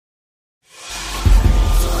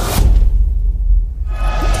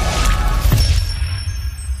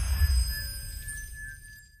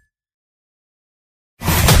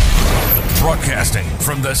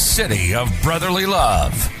From the city of brotherly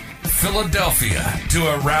love, Philadelphia,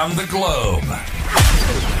 to around the globe.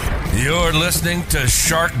 You're listening to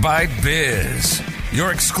Shark Bite Biz,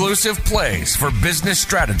 your exclusive place for business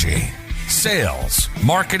strategy, sales,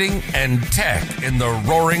 marketing, and tech in the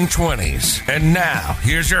roaring 20s. And now,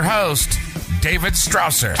 here's your host, David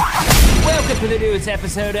Strausser. Welcome to the newest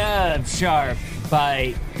episode of Shark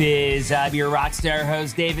Bite Biz. I'm your rockstar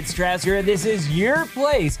host, David Strausser, and this is your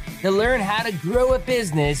place to learn how to grow a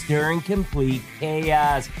business during complete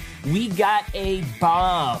chaos. We got a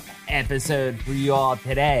bomb episode for you all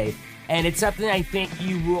today, and it's something I think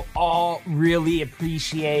you will all really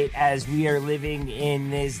appreciate as we are living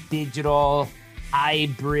in this digital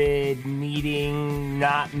hybrid meeting,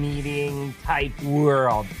 not meeting type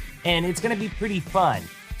world. And it's going to be pretty fun.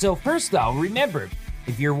 So first though, remember,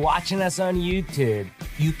 if you're watching us on YouTube,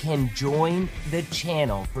 you can join the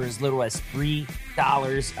channel for as little as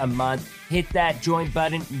 $3 a month. Hit that join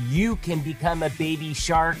button. You can become a baby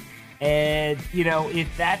shark. And, you know, if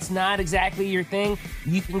that's not exactly your thing,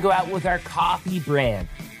 you can go out with our coffee brand,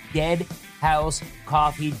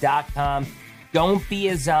 deadhousecoffee.com. Don't be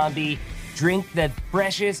a zombie. Drink the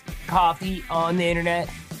freshest coffee on the internet.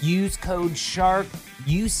 Use code SHARK.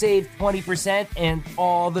 You save 20% and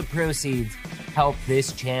all the proceeds help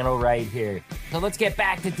this channel right here. So let's get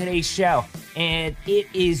back to today's show. And it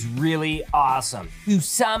is really awesome. To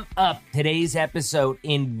sum up today's episode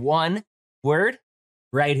in one word,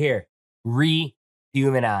 right here,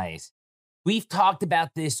 rehumanize. We've talked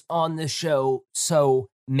about this on the show so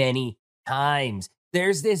many times.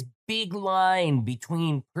 There's this big line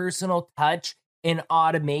between personal touch and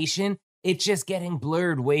automation. It's just getting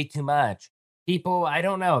blurred way too much. People, I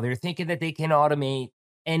don't know, they're thinking that they can automate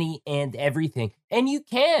any and everything. And you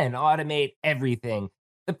can automate everything.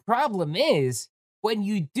 The problem is, when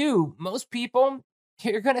you do, most people,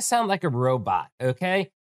 you're going to sound like a robot,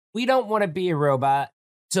 okay? We don't want to be a robot.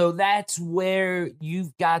 So that's where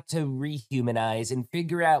you've got to rehumanize and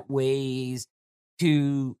figure out ways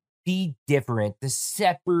to be different, to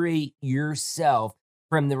separate yourself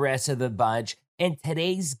from the rest of the bunch. And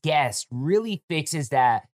today's guest really fixes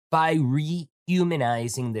that by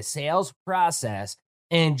rehumanizing the sales process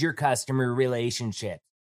and your customer relationship.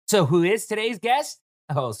 So who is today's guest?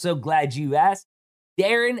 Oh, so glad you asked.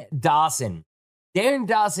 Darin Dawson. Darin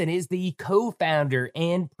Dawson is the co-founder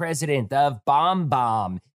and president of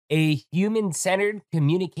BombBomb, a human-centered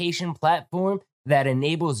communication platform that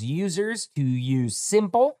enables users to use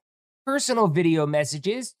simple, personal video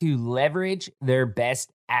messages to leverage their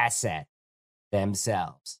best asset,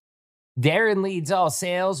 themselves. Darin leads all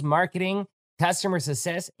sales, marketing, customer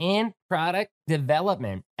success, and product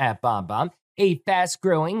development at BombBomb, a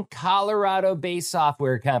fast-growing Colorado-based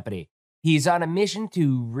software company. He's on a mission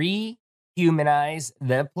to rehumanize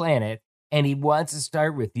the planet, and he wants to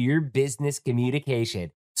start with your business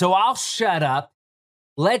communication. So I'll shut up.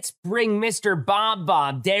 Let's bring Mr.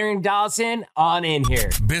 BombBomb, Darin Dawson, on in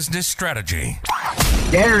here. Business strategy.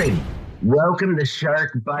 Darin, welcome to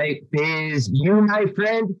Shark Bite Biz. You, my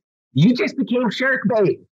friend, you just became Shark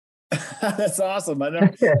Bait. That's awesome. I know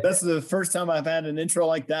that's the first time I've had an intro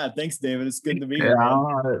like that. Thanks, David. It's good to be here.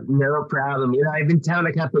 No problem. You know, I've been telling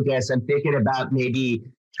a couple of guests, I'm thinking about maybe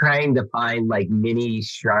trying to find like mini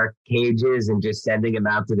shark cages and just sending them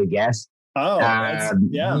out to the guests. Oh,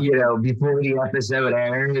 yeah. You know, before the episode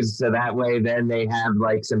airs, so that way then they have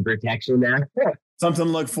like some protection there. Something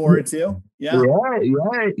to look forward to. Yeah.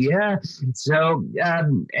 Yeah. So,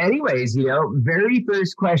 anyways, you know, very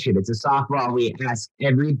first question. It's a softball we ask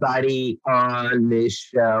everybody on this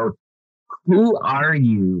show. Who are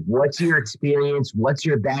you? What's your experience? What's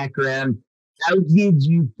your background? How did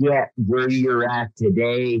you get where you're at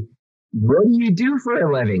today? What do you do for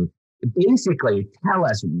a living? Basically, tell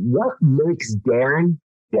us what makes Darin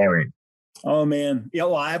Darin. Oh, man. Yeah,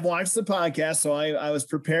 well, I've watched the podcast, so I was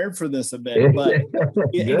prepared for this a bit. But,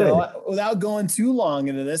 you know, without going too long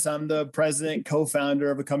into this, I'm the president, co-founder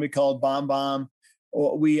of a company called BombBomb.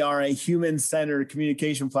 We are a human-centered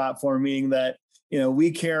communication platform, meaning that, you know, we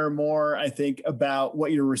care more, I think, about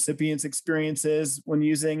what your recipient's experience is when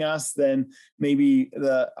using us than maybe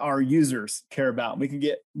our users care about. We can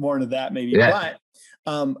get more into that maybe. Yeah. But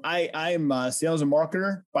I'm a sales and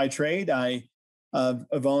marketer by trade.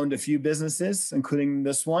 I've owned a few businesses, including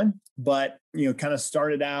this one, but, you know, kind of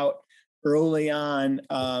started out early on,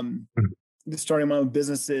 starting my own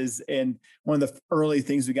businesses. And one of the early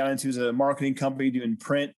things we got into is a marketing company doing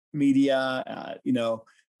print media,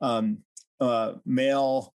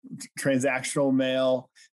 mail, transactional mail,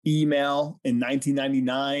 email in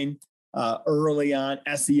 1999. early on,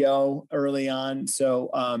 SEO early on. So,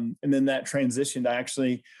 and then that transitioned. I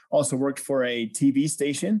actually also worked for a TV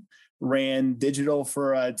station, ran digital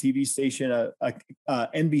for a TV station, a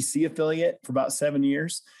NBC affiliate for about 7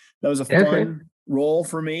 years. That was a fun role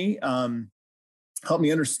for me. Helped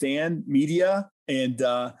me understand media and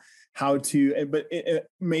how to, but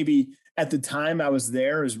maybe at the time I was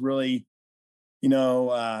there is really,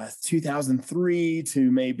 2003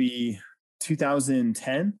 to maybe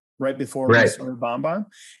 2010, right before we started BombBomb.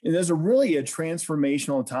 And there's really a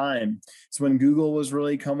transformational time. It's when Google was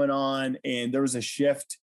really coming on, and there was a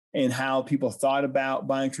shift in how people thought about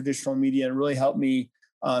buying traditional media, and really helped me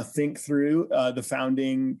think through the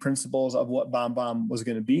founding principles of what BombBomb was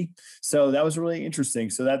going to be. So that was really interesting.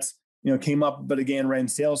 So that's, came up, but again, ran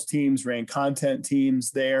sales teams, ran content teams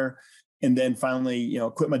there. And then finally,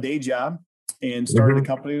 quit my day job and started a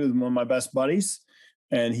company with one of my best buddies.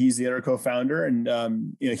 And he's the other co-founder.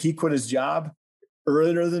 And, he quit his job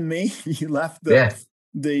earlier than me. He left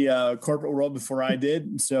the corporate world before I did.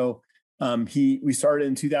 And so we started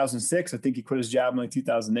in 2006. I think he quit his job in like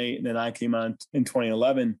 2008. And then I came on in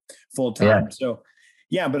 2011 full time. Yeah. So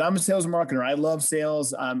but I'm a sales marketer. I love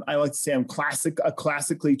sales. I like to say I'm a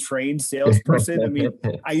classically trained salesperson. I mean,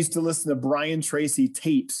 I used to listen to Brian Tracy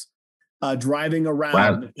tapes driving around.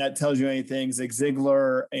 Wow. If that tells you anything. Zig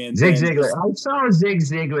Ziglar. I saw Zig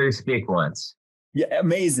Ziglar speak once. Yeah.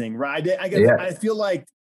 Amazing. Right. I feel like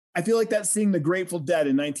that's seeing the Grateful Dead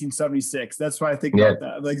in 1976. That's why I think about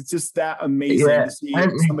that. Like, it's just that amazing to see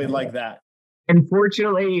somebody like that.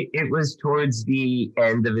 Unfortunately, it was towards the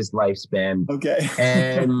end of his lifespan. Okay.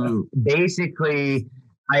 And basically,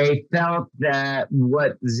 I felt that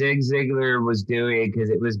what Zig Ziglar was doing, because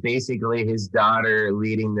it was basically his daughter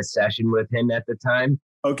leading the session with him at the time.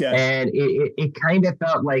 Okay. And it kind of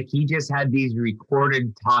felt like he just had these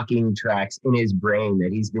recorded talking tracks in his brain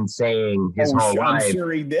that he's been saying his whole life. I'm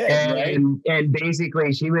sure he did. And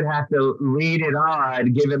basically she would have to lead it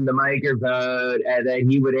on, give him the microphone, and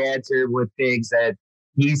then he would answer with things that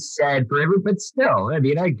he said forever. But still, I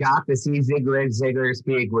mean, I got to see Ziglar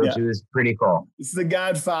speak, which was pretty cool. It's the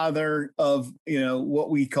godfather of, what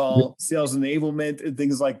we call sales enablement and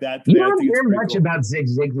things like that. You don't hear much about Zig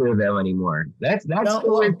Ziglar though anymore. That's the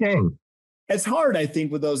weird thing. It's hard, I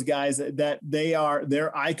think, with those guys that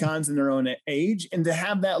they're icons in their own age, and to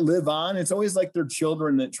have that live on, it's always like their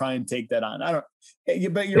children that try and take that on.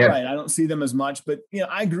 But you're right. I don't see them as much, but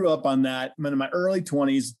I grew up on that. I'm in my early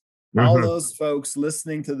 20s. All those folks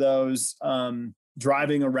listening to those,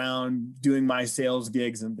 driving around, doing my sales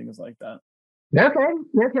gigs and things like that. Okay,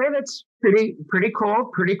 that's pretty cool.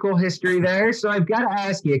 Pretty cool history there. So I've got to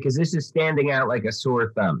ask you, because this is standing out like a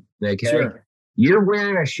sore thumb. Okay, sure. You're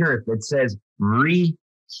wearing a shirt that says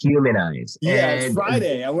Rehumanize. Yeah, it's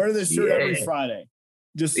Friday. I wear this shirt every Friday.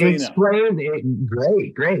 Just so explain it.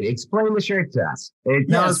 Great. Explain the shirt to us.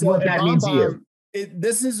 Tell us what that means to you.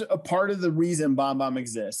 This is a part of the reason BombBomb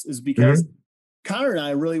exists, is because Connor and I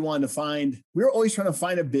really wanted to we were always trying to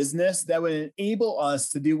find a business that would enable us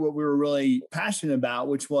to do what we were really passionate about,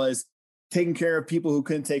 which was taking care of people who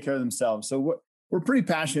couldn't take care of themselves. So we're pretty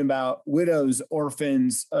passionate about widows,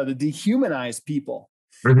 orphans, the dehumanized people.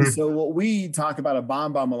 And so what we talk about at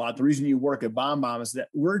BombBomb a lot, the reason you work at BombBomb is that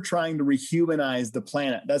we're trying to rehumanize the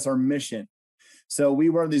planet. That's our mission. So we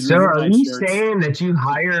wear these. So are you saying that you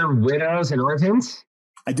hire widows and orphans?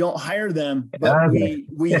 I don't hire them, but we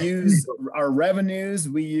use our revenues.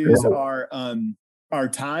 We use our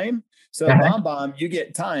time. So at BombBomb, you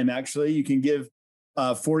get time. Actually, you can give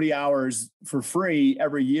 40 hours for free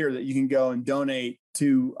every year that you can go and donate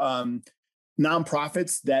to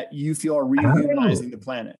nonprofits that you feel are rehumanizing the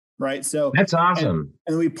planet. Right. So that's awesome.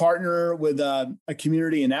 And we partner with a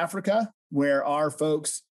community in Africa where our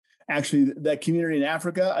folks. Actually, that community in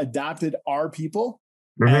Africa adopted our people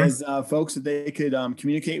as folks that they could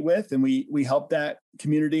communicate with. And we help that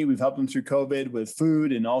community. We've helped them through COVID with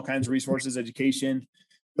food and all kinds of resources, education.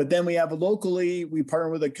 But then we have locally, we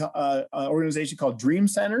partner with an organization called Dream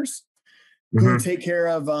Centers who take care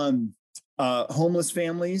of homeless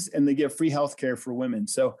families, and they give free healthcare for women.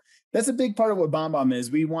 So that's a big part of what BombBomb is.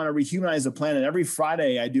 We want to rehumanize the planet. Every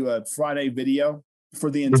Friday, I do a Friday video for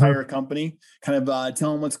the entire company, kind of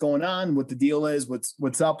tell them what's going on, what the deal is,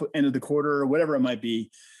 what's up end of the quarter, or whatever it might be.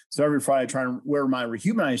 So every Friday I try and wear my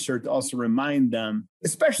Rehumanize shirt to also remind them,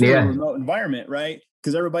 especially in a remote environment, right?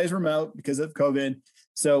 Because everybody's remote because of COVID.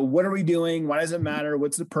 So what are we doing? Why does it matter?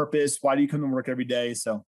 What's the purpose? Why do you come to work every day?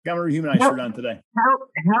 So got my Rehumanize shirt on today.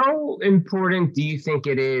 How important do you think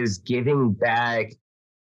it is giving back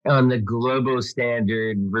on the global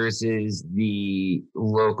standard versus the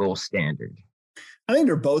local standard? I think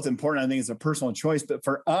they're both important. I think it's a personal choice, but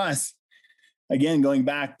for us, again, going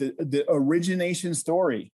back, the origination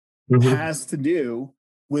story has to do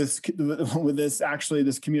with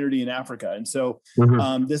this community in Africa. And so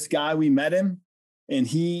this guy, we met him, and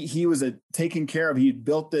he was taken care of. He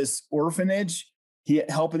built this orphanage. He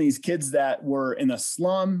helping these kids that were in a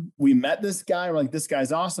slum. We met this guy. We're like, this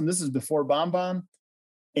guy's awesome. This is before BombBomb.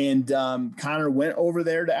 And Connor went over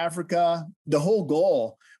there to Africa. The whole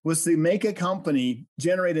goal was to make a company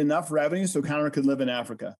generate enough revenue so Connor could live in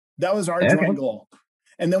Africa. That was our joint goal.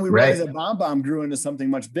 And then we realized that BombBomb grew into something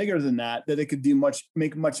much bigger than that it could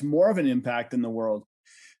make much more of an impact in the world.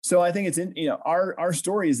 So I think it's our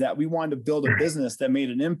story is that we wanted to build a business that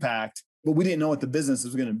made an impact, but we didn't know what the business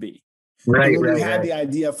was going to be. We had the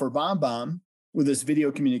idea for BombBomb with this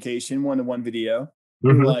video communication, one-to-one video.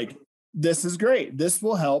 We were like, this is great. This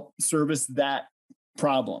will help service that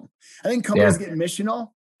problem. I think companies get missional,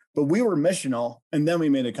 but we were missional, and then we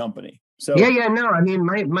made a company. So no. I mean,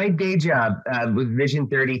 my day job with Vision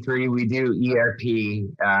 33, we do ERP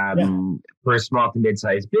for small to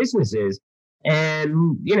mid-sized businesses.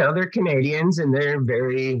 And, they're Canadians, and they're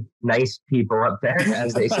very nice people up there,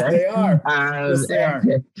 as they say. They are. Yes, they are.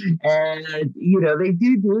 And, they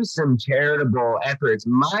do some charitable efforts.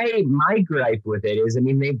 My gripe with it is,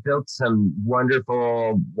 they built some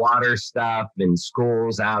wonderful water stuff and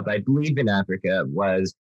schools out. I believe in Africa it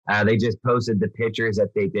was. They just posted the pictures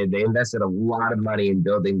that they did. They invested a lot of money in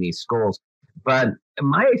building these schools. But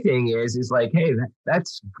my thing is like, hey,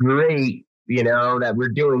 that's great, that we're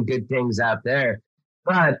doing good things out there.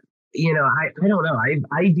 But, I don't know.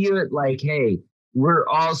 I view it like, hey, we're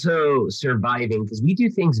also surviving because we do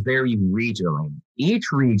things very regionally.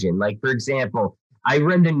 Each region, like, for example, I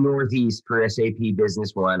run the Northeast for SAP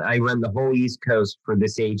Business One. I run the whole East Coast for the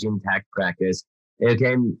Sage Intact practice.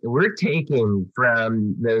 Okay, we're taking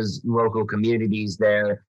from those local communities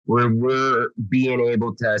there where we're being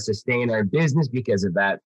able to sustain our business because of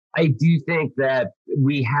that. I do think that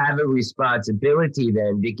we have a responsibility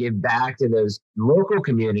then to give back to those local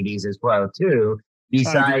communities as well, too,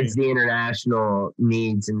 besides the international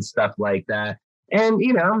needs and stuff like that. And,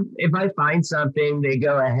 if I find something, they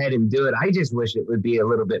go ahead and do it. I just wish it would be a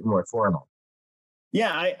little bit more formal.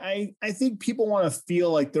 Yeah, I think people want to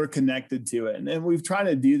feel like they're connected to it. And we've tried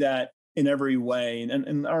to do that in every way.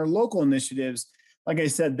 And our local initiatives, like I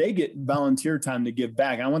said, they get volunteer time to give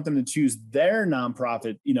back. I want them to choose their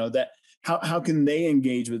nonprofit, that how can they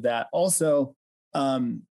engage with that? Also,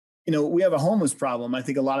 we have a homeless problem. I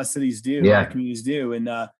think a lot of cities do, a lot of communities do. And,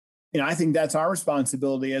 I think that's our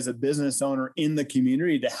responsibility as a business owner in the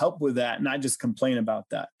community to help with that, not just complain about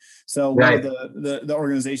that. So one of the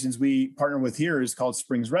organizations we partner with here is called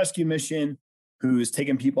Springs Rescue Mission, who's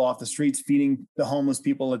taking people off the streets, feeding the homeless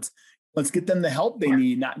people. Let's get them the help they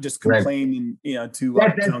need, not just complain to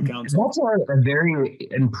town council. That's a very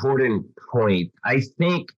important point. I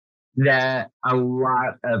think that a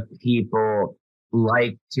lot of people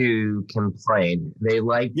like to complain. They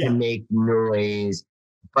like to make noise,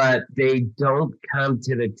 but they don't come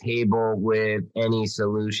to the table with any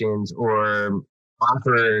solutions or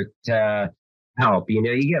offer to help. You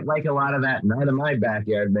get like a lot of that not in my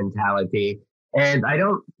backyard mentality. And I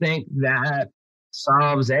don't think that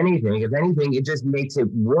solves anything. If anything, it just makes it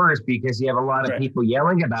worse because you have a lot of people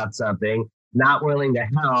yelling about something, not willing to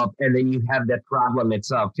help. And then you have the problem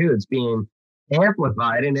itself too. It's being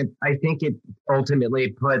amplified. And I think it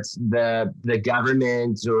ultimately puts the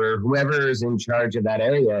government or whoever is in charge of that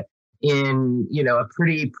area in, a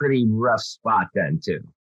pretty rough spot then too.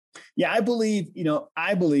 Yeah, I believe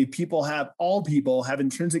all people have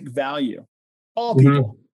intrinsic value, all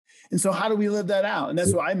people. And so how do we live that out? And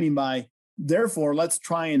that's what I mean by, therefore, let's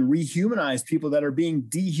try and rehumanize people that are being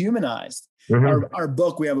dehumanized. Our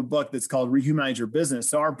book, we have a book that's called Rehumanize Your Business.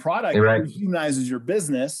 So our product rehumanizes your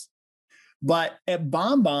business. But at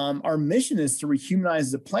BombBomb, our mission is to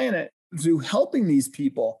rehumanize the planet through helping these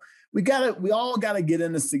people. We all gotta get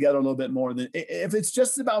in this together a little bit more. If it's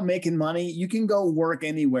just about making money, you can go work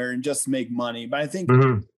anywhere and just make money. But I think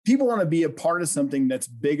people want to be a part of something that's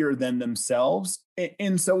bigger than themselves.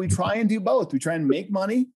 And so we try and do both. We try and make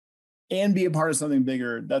money and be a part of something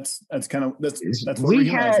bigger. That's what we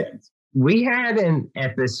had. We had an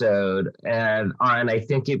episode on, I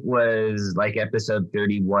think it was like episode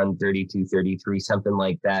 31, 32, 33, something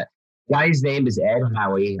like that. Guy's name is Ed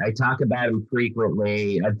Howie. I talk about him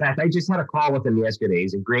frequently. In fact, I just had a call with him yesterday.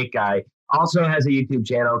 He's a great guy. Also has a YouTube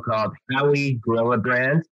channel called Howie Grow a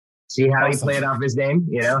Brand. See how he played off his name?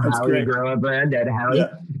 Howie Grow a Brand, Ed Howie.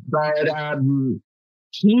 Yeah. But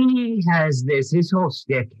he has his whole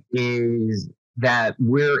shtick is that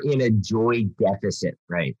we're in a joy deficit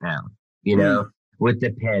right now. With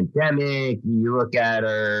the pandemic, you look at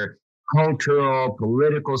our cultural,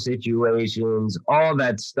 political situations, all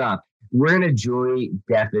that stuff. We're in a joy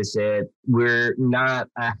deficit. We're not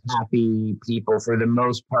a happy people for the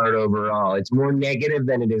most part overall. It's more negative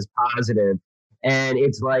than it is positive. And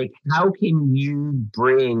it's like, how can you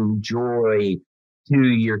bring joy to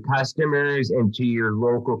your customers and to your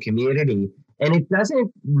local community? And it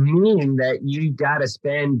doesn't mean that you got to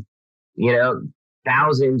spend,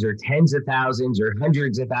 thousands or tens of thousands or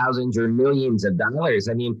hundreds of thousands or millions of dollars.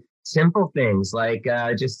 I mean, simple things like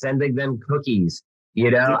just sending them cookies,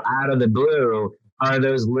 out of the blue are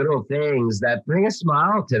those little things that bring a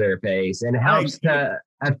smile to their face and helps to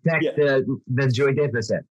affect the joy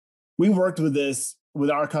deficit. We worked with this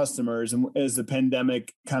with our customers, and as the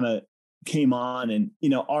pandemic kind of came on, and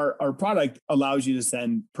our product allows you to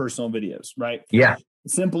send personal videos, right? Yeah.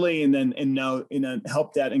 Simply, and then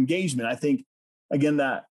help that engagement. I think again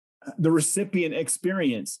that the recipient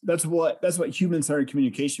experience, that's what human-centered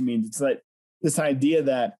communication means. It's like this idea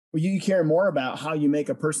that you care more about how you make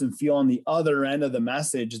a person feel on the other end of the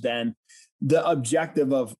message than the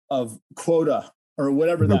objective of quota or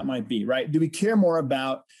whatever that might be, right? Do we care more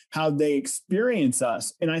about how they experience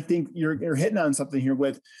us? And I think you're hitting on something here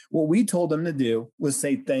with what we told them to do was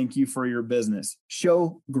say, thank you for your business,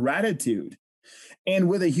 show gratitude, and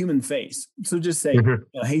with a human face. So just say,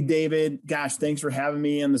 hey, David, gosh, thanks for having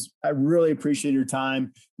me on this. I really appreciate your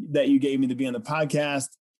time that you gave me to be on the podcast.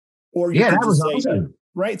 Or you that was say, awesome.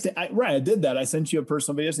 Right. I did that. I sent you a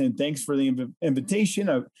personal video saying, thanks for the invitation.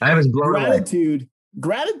 I was blown gratitude. Away.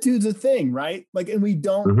 Gratitude's a thing, right? Like, and we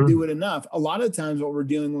don't do it enough. A lot of times what we're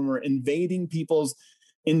doing when we're invading people's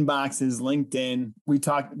inboxes, LinkedIn, we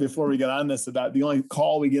talked before we got on this about the only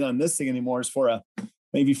call we get on this thing anymore is for a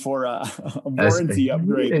warranty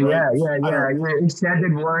upgrade. Right? Yeah. Your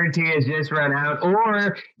extended warranty has just run out,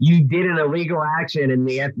 or you did an illegal action and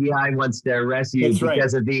the FBI wants to arrest you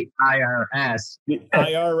because of the IRS. The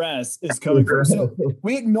IRS is coming from. So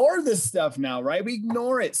we ignore this stuff now, right? We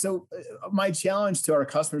ignore it. So my challenge to our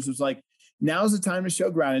customers was like, now's the time to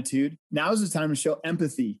show gratitude. Now's the time to show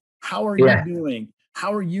empathy. How are you doing?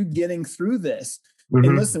 How are you getting through this?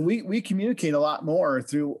 And listen, we communicate a lot more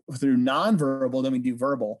through nonverbal than we do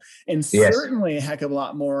verbal, and certainly a heck of a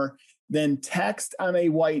lot more than text on a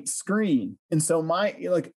white screen. And so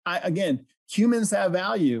again, humans have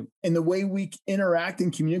value, and the way we interact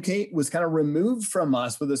and communicate was kind of removed from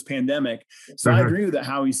us with this pandemic. So I agree with that.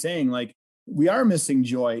 How he's saying, like, we are missing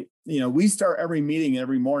joy. We start every meeting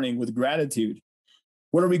every morning with gratitude.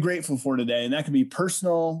 What are we grateful for today? And that can be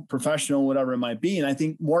personal, professional, whatever it might be. And I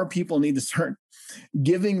think more people need to start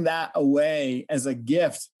giving that away as a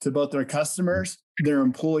gift to both their customers, their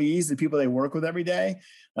employees, the people they work with every day.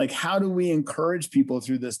 Like, how do we encourage people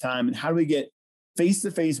through this time? And how do we get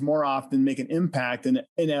face-to-face more often, make an impact in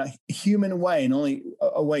a human way, and only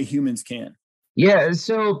a way humans can? Yeah.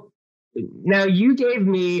 So now you gave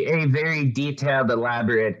me a very detailed,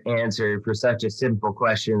 elaborate answer for such a simple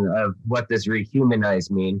question of what does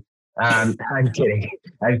rehumanize mean. I'm kidding.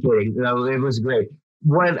 No, it was great.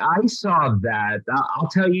 When I saw that, I'll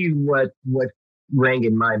tell you what rang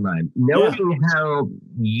in my mind. Knowing how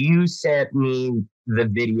you sent me the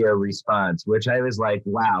video response, which I was like,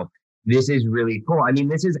 wow, this is really cool. I mean,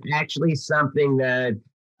 this is actually something that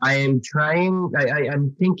I am trying,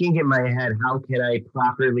 I'm thinking in my head, how can I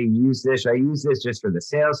properly use this? Should I use this just for the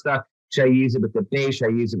sales stuff? Should I use it with the base? Should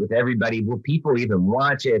I use it with everybody? Will people even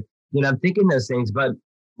watch it? I'm thinking those things. But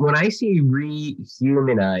when I see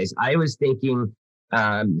rehumanize, I was thinking,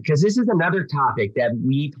 because this is another topic that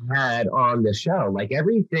we've had on the show, like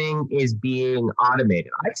everything is being automated.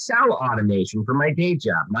 I sell automation for my day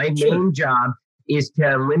job. My main job is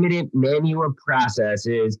to eliminate manual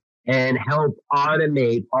processes and help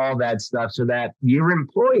automate all that stuff so that your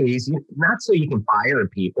employees, not so you can fire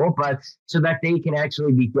people, but so that they can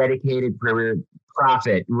actually be dedicated for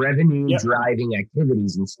profit, revenue driving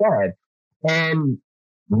activities instead. And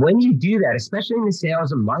when you do that, especially in the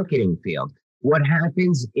sales and marketing field, what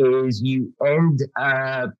happens is you end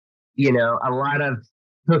up, a lot of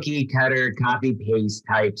cookie cutter, copy paste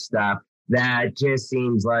type stuff that just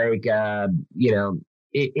seems like,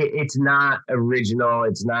 it's not original,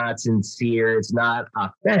 it's not sincere, it's not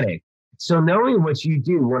authentic. So knowing what you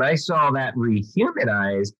do, when I saw that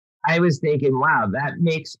rehumanize, I was thinking, wow, that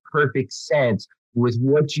makes perfect sense with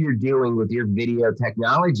what you're doing with your video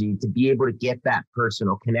technology to be able to get that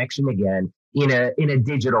personal connection again in a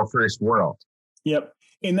digital first world. Yep.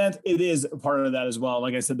 And that it is a part of that as well.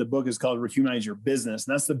 Like I said, the book is called Rehumanize Your Business.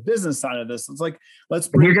 And that's the business side of this. It's like,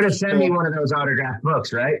 you're going to send me one of those autographed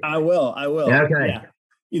books, right? I will. Okay. Yeah.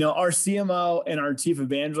 our CMO and our chief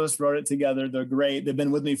evangelist wrote it together. They're great. They've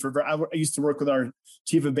been with me I used to work with our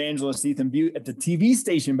chief evangelist, Ethan Butte, at the TV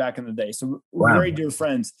station back in the day. So we're very dear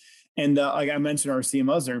friends. And like I mentioned, our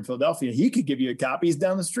CMOs are in Philadelphia. He could give you a copy. He's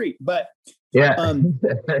down the street. But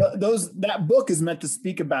that book is meant to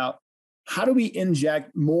speak about how do we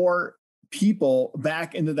inject more people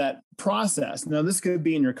back into that process. Now, this could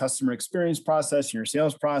be in your customer experience process, your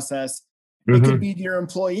sales process. It could be to your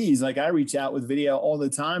employees. Like I reach out with video all the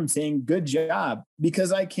time saying, good job,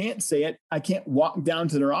 because I can't say it. I can't walk down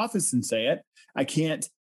to their office and say it. I can't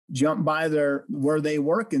jump by where they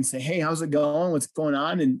work and say, hey, how's it going? What's going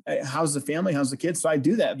on? And how's the family? How's the kids? So I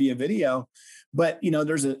do that via video. But,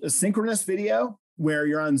 there's a synchronous video where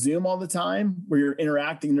you're on Zoom all the time, where you're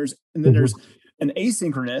interacting. There's an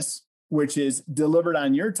asynchronous, which is delivered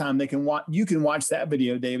on your time. You can watch that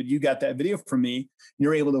video, David. You got that video from me.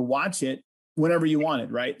 You're able to watch it whenever you want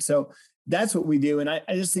it, right? So that's what we do. And I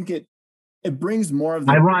just think it brings more of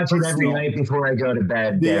the... I watch it every night before I go to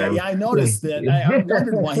bed. Yeah, I noticed that. I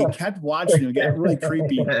wondered why he kept watching it. It got really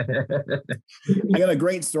creepy. I got a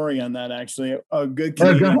great story on that, actually. A good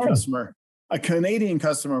Canadian customer. A Canadian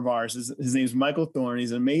customer of ours, his name is Michael Thorne.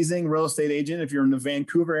 He's an amazing real estate agent if you're in the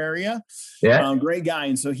Vancouver area. Yeah. Great guy.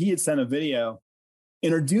 And so he had sent a video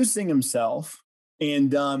introducing himself,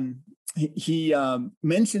 and he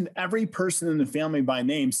mentioned every person in the family by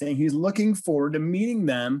name, saying he's looking forward to meeting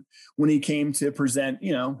them when he came to present,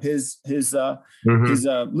 his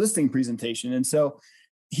listing presentation. And so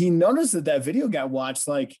he noticed that video got watched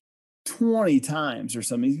like 20 times or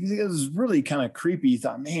something. It was really kind of creepy. He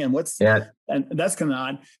thought, man, and that's kind of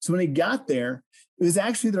odd. So when he got there, it was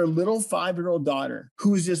actually their little 5-year-old daughter who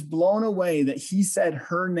was just blown away that he said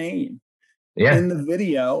her name in the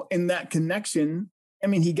video, and that connection. I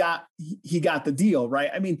mean, he got the deal, right?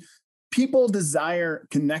 I mean, people desire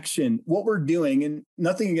connection. What we're doing, and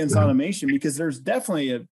nothing against automation, because there's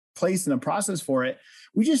definitely a place and a process for it.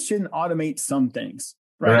 We just shouldn't automate some things,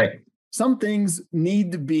 right? Some things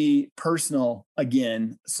need to be personal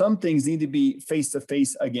again. Some things need to be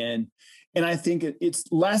face-to-face again. And I think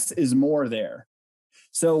it's less is more there.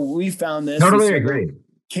 So we found this. Totally agree.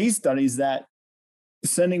 Case studies that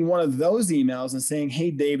sending one of those emails and saying,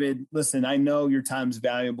 hey, David, listen, I know your time's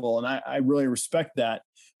valuable and I really respect that.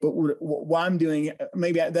 But what I'm doing,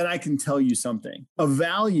 then I can tell you something of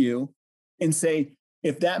value and say,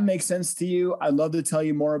 if that makes sense to you, I'd love to tell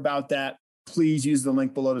you more about that. Please use the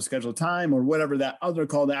link below to schedule time, or whatever that other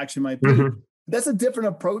call to action might be. That's a different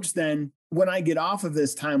approach than when I get off of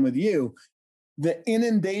this time with you. The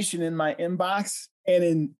inundation in my inbox and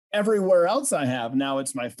in everywhere else I have. Now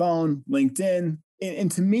it's my phone, LinkedIn.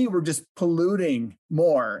 And to me, we're just polluting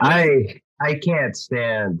more. I can't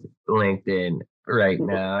stand LinkedIn right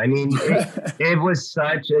now. I mean, it was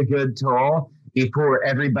such a good tool before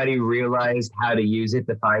everybody realized how to use it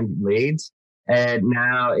to find leads. And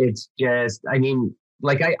now it's just, I mean,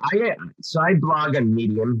 like I blog on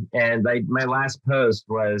Medium, and my last post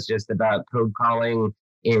was just about cold calling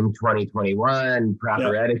in 2021,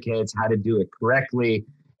 proper etiquettes, how to do it correctly.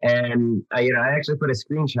 And I actually put a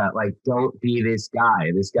screenshot, like, don't be this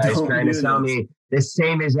guy. This guy's trying to sell me the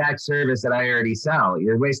same exact service that I already sell.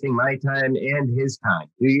 You're wasting my time and his time.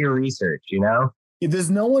 Do your research, Does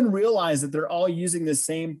no one realize that they're all using the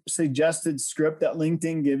same suggested script that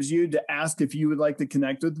LinkedIn gives you to ask if you would like to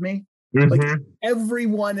connect with me? Like,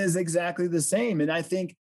 everyone is exactly the same. And I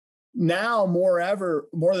think now more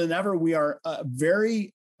than ever, we are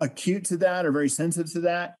very acute to that, or very sensitive to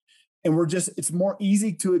that. And it's more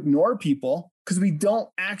easy to ignore people because we don't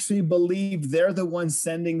actually believe they're the ones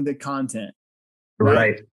sending the content.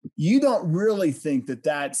 Right. You don't really think that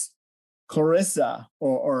that's Clarissa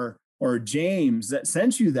or James that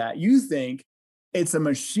sent you that. You think it's a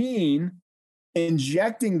machine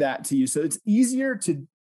injecting that to you. So it's easier to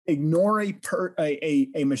ignore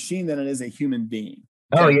a machine than it is a human being.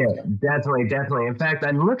 Oh yeah, definitely. In fact,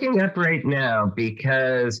 I'm looking up right now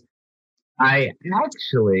because I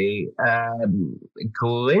actually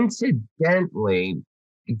coincidentally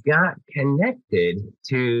got connected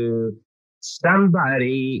to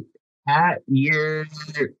somebody at your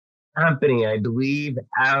company, I believe,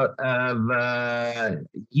 out of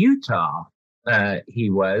Utah. He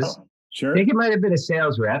was. Oh, sure. I think it might have been a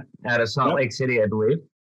sales rep out of Salt Lake City, I believe.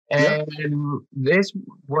 And this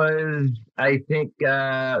was, I think,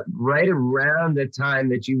 right around the time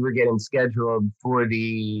that you were getting scheduled for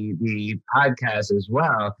the podcast as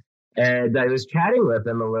well. And I was chatting with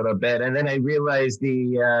him a little bit, and then I realized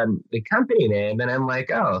the company name, and I'm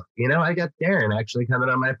like, oh, I got Darin actually coming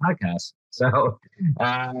on my podcast. So,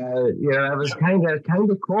 it was kind of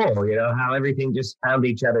cool, how everything just found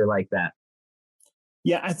each other like that.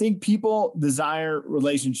 Yeah, I think people desire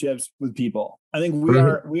relationships with people. I think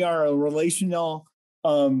we are a relational,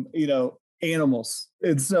 animals,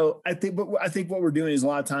 and so I think what we're doing is a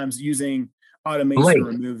lot of times using automation to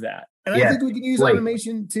remove that. And I think we can use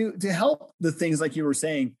automation to help the things like you were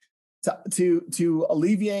saying, to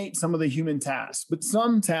alleviate some of the human tasks, but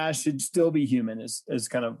some tasks should still be human. Is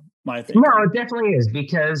kind of my thing. No, it definitely is,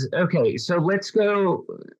 because so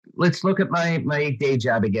let's look at my day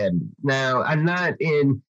job again. Now, I'm not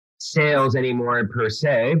in sales anymore per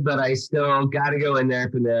se, but I still got to go in there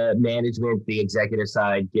from the management, the executive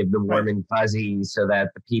side, give the warm and fuzzy so that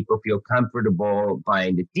the people feel comfortable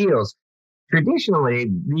buying the deals.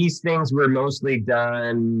 Traditionally, these things were mostly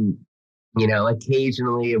done,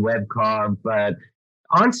 occasionally a web call, but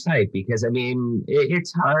on site, because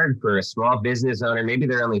it's hard for a small business owner. Maybe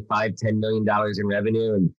they're only $5-10 million in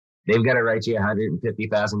revenue, and they've got to write you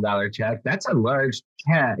 $150,000 check. That's a large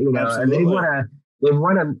check, and they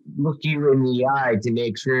want to look you in the eye to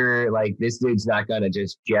make sure like this dude's not going to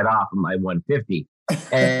just jet off of my 150.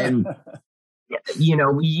 And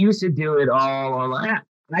we used to do it all online.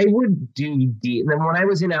 I would do and then when I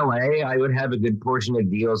was in LA, I would have a good portion of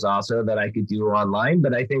deals also that I could do online.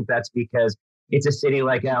 But I think that's because it's a city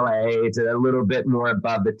like LA. It's a little bit more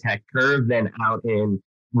above the tech curve than out in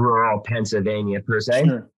rural Pennsylvania per se.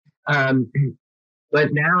 Sure.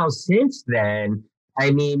 But now since then,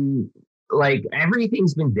 like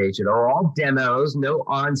everything's been digital, all demos, no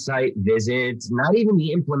on-site visits, not even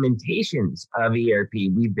the implementations of ERP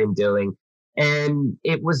we've been doing. And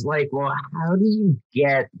it was like, well, how do you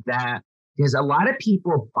get that? Because a lot of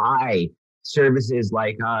people buy services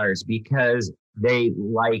like ours because they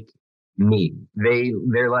like me.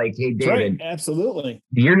 They're like, hey, David, right, absolutely,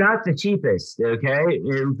 you're not the cheapest. Okay.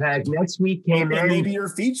 In fact, next week came in. Maybe your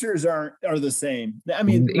features are the same.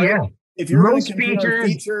 Right? Yeah. If you're going to compare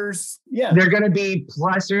features, they're going to be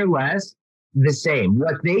plus or less the same.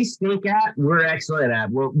 What they stink at, we're excellent at.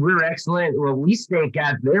 What we stink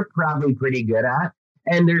at, they're probably pretty good at.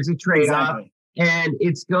 And there's a trade-off. Exactly. And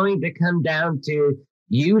it's going to come down to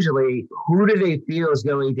usually who do they feel is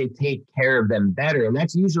going to take care of them better? And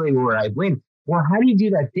that's usually where I win. Well, how do you do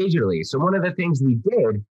that digitally? So one of the things we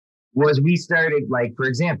did was we started, like, for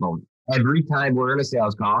example, every time we're on a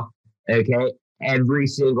sales call, okay, every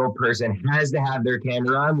single person has to have their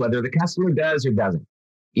camera on, whether the customer does or doesn't.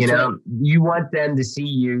 You want them to see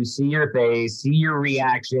you, see your face, see your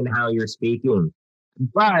reaction, how you're speaking.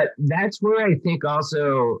 But that's where I think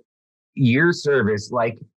also your service,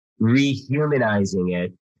 like rehumanizing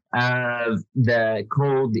it, the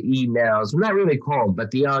cold emails, well, not really cold, but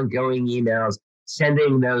the ongoing emails,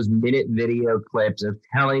 sending those minute video clips of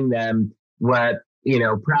telling them what,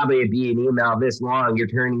 probably it'd be an email this long, you're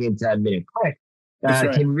turning into a minute clip,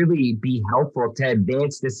 can really be helpful to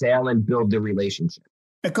advance the sale and build the relationship.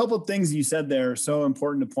 A couple of things you said there are so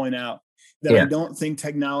important to point out that I don't think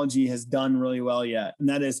technology has done really well yet. And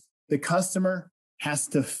that is the customer has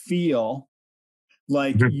to feel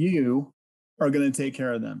like you are going to take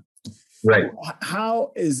care of them. Right.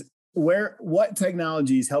 What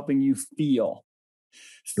technology is helping you feel?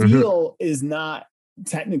 Feel is not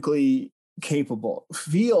technically capable.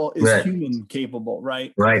 Feel is human capable,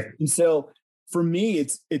 right? Right. And so for me,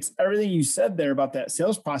 it's everything you said there about that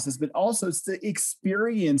sales process, but also it's the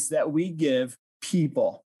experience that we give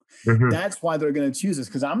people. That's why they're going to choose us,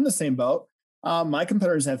 because I'm in the same boat. My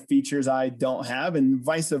competitors have features I don't have, and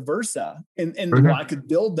vice versa. And I could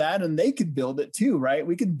build that, and they could build it too, right?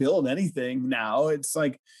 We could build anything now. It's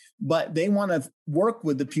like, but they want to work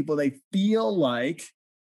with the people they feel like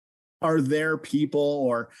are their people,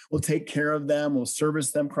 or will take care of them, will service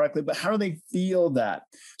them correctly. But how do they feel that?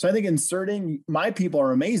 So I think inserting my people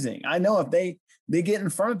are amazing. I know if they get in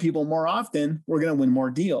front of people more often, we're going to win more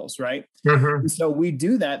deals, right? And so we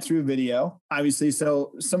do that through video, obviously.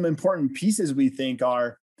 So some important pieces we think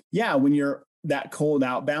are, when you're that cold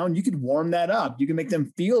outbound, you could warm that up. You can make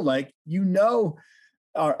them feel like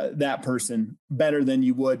that person better than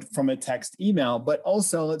you would from a text email. But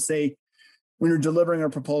also, let's say when you're delivering a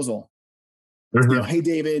proposal, hey,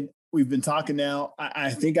 David, we've been talking now.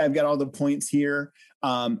 I think I've got all the points here.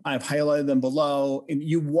 I've highlighted them below, and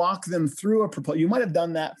you walk them through a proposal. You might have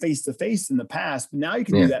done that face-to-face in the past, but now you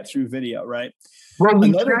can do that through video, right? Well,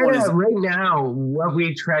 right now, what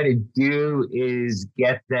we try to do is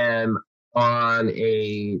get them on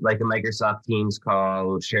a Microsoft Teams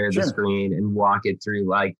call, share the screen and walk it through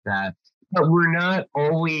like that. But we're not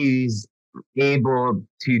always able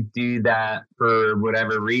to do that for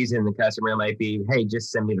whatever reason. The customer might be, hey, just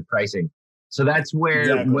send me the pricing. So that's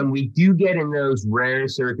where when we do get in those rare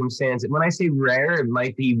circumstances, when I say rare, it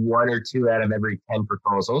might be 1 or 2 out of every 10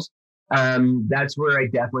 proposals. that's where I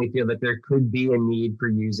definitely feel that there could be a need for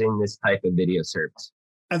using this type of video service.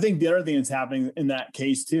 I think the other thing that's happening in that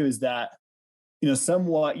case too is that,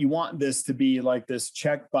 somewhat you want this to be like this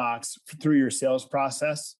checkbox through your sales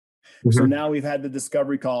process. Mm-hmm. So now we've had the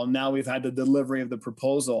discovery call. Now we've had the delivery of the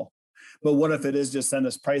proposal. But what if it is just send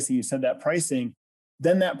us pricing? You send that pricing,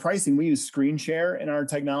 then that pricing, we use screen share in our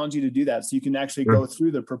technology to do that. So you can actually go through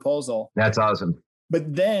the proposal. That's awesome.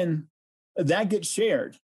 But then that gets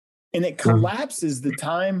shared and it collapses the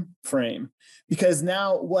time frame, because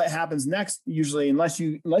now what happens next, usually, unless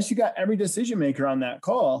you got every decision maker on that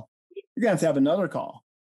call, you're going to have another call.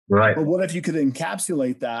 Right. But what if you could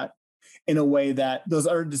encapsulate that in a way that those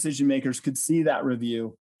other decision makers could see that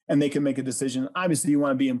review and they can make a decision? Obviously, you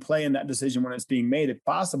want to be in play in that decision when it's being made, if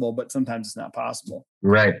possible, but sometimes it's not possible.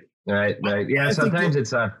 Right. Yeah, sometimes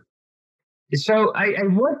it's so I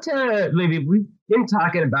want to, maybe we've been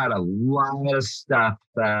talking about a lot of stuff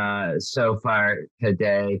so far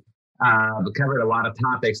today. We covered a lot of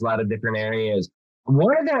topics, a lot of different areas.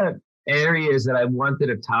 One of the areas that I wanted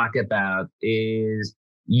to talk about is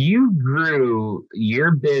you grew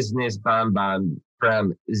your business, BombBomb,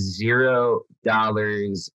 from $0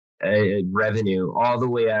 revenue all the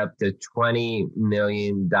way up to $20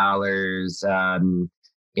 million.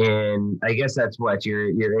 And I guess that's what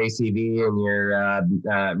your ACV and your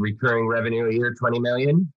recurring revenue a year, 20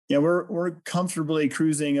 million. Yeah, we're comfortably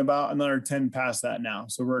cruising about another 10 past that now.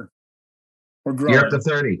 So we're growing. You're up to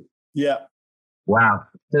 30. Yeah. Wow.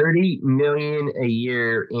 30 million a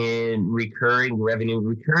year in recurring revenue.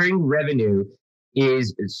 Recurring revenue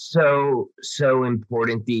is so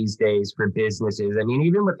important these days for businesses. I mean,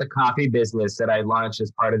 even with the coffee business that I launched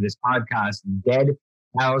as part of this podcast, Dead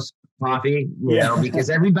House Coffee, you know, because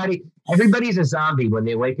everybody's a zombie when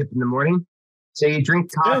they wake up in the morning. So you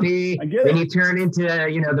drink coffee, then you turn into,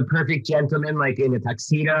 the perfect gentleman, like in a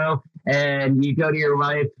tuxedo, and you go to your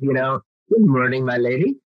wife, good morning, my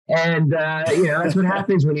lady. And, that's what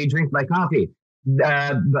happens when you drink my coffee.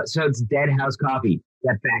 So it's Dead House Coffee,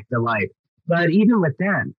 get back to life. But even with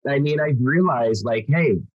that, I mean, I realized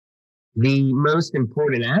hey, the most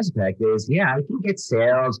important aspect is, I can get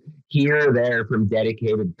sales here or there from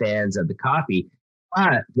dedicated fans of the coffee.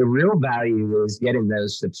 But the real value is getting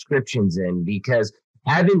those subscriptions in, because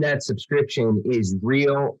having that subscription is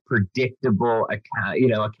real, predictable,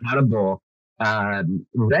 accountable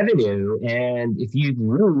revenue. And if you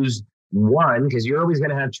lose one, because you're always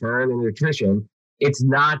going to have churn and attrition, it's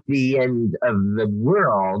not the end of the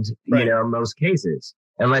world, most cases.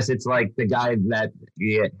 Unless it's like the guy that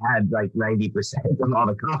had like 90% of all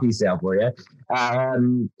the coffee sale for you.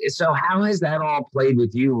 So how has that all played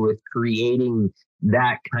with you with creating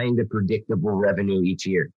that kind of predictable revenue each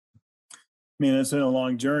year? I mean, it's been a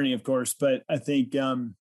long journey, of course, but I think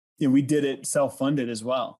we did it self-funded as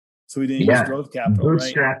well. So we didn't use growth capital,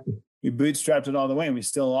 right? We bootstrapped it all the way, and we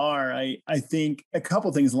still are. I think a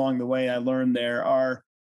couple things along the way I learned there are,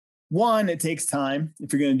 one, it takes time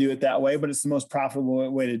if you're going to do it that way, but it's the most profitable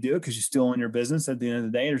way to do it because you still own your business at the end of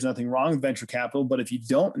the day. There's nothing wrong with venture capital, but if you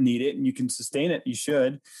don't need it and you can sustain it, you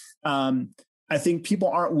should. I think people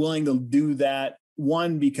aren't willing to do that.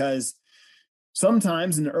 One, because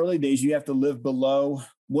sometimes in the early days, you have to live below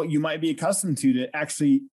what you might be accustomed to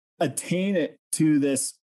actually attain it to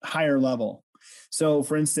this higher level. So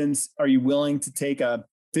for instance, are you willing to take a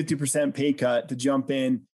 50% pay cut to jump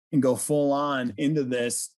in and go full on into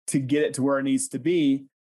this to get it to where it needs to be?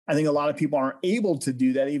 I think a lot of people aren't able to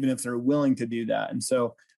do that, even if they're willing to do that. And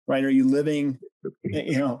so, right, are you living,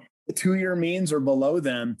 to your means or below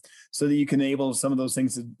them so that you can enable some of those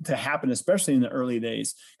things to happen, especially in the early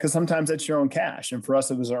days? Because sometimes that's your own cash. And for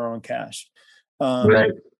us, it was our own cash.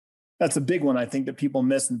 Right. That's a big one, I think, that people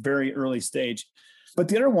miss in very early stage. But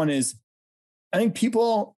the other one is, I think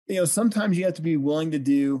people, sometimes you have to be willing to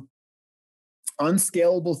do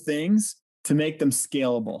unscalable things to make them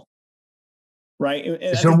scalable. Right.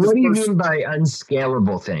 And so what do you mean by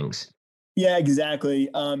unscalable things? Yeah, exactly.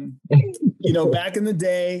 Back in the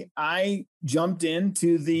day, I jumped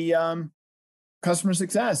into the customer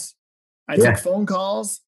success. I took phone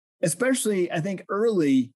calls, especially I think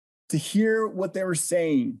early, to hear what they were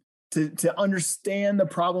saying, to understand the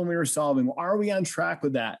problem we were solving. Are we on track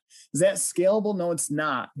with that? Is that scalable? No, it's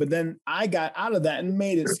not. But then I got out of that and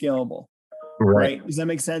made it scalable. Right. Does that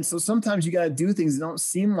make sense? So sometimes you got to do things that don't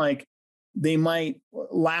seem like they might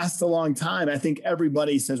last a long time. I think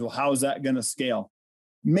everybody says, well, how is that going to scale?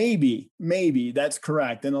 Maybe that's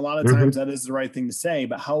correct. And a lot of times that is the right thing to say.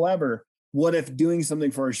 But however, what if doing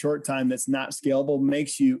something for a short time that's not scalable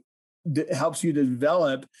helps you to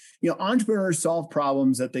develop, entrepreneurs solve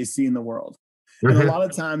problems that they see in the world. And a lot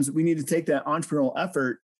of times we need to take that entrepreneurial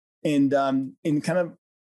effort and kind of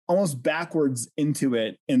almost backwards into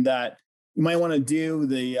it, in that you might want to do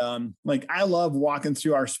the like, I love walking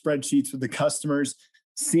through our spreadsheets with the customers,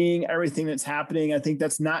 seeing everything that's happening. I think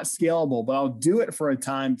that's not scalable, but I'll do it for a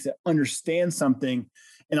time to understand something,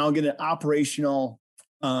 and I'll get an operational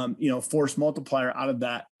force multiplier out of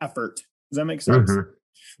that effort. Does that make sense? Mm-hmm.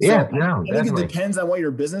 Yeah, so no, I think it depends on what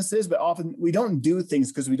your business is, but often we don't do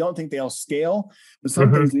things because we don't think they'll scale. But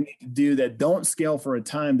some things we need to do that don't scale for a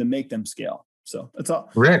time to make them scale. So that's all.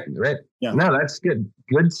 Right. Yeah. No, that's good.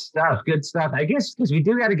 Good stuff. I guess because we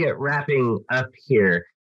do got to get wrapping up here.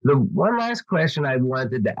 The one last question I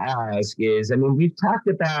wanted to ask is, I mean, we've talked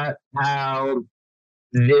about how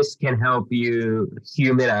this can help you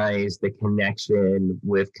humanize the connection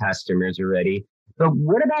with customers already. But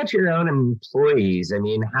what about your own employees? I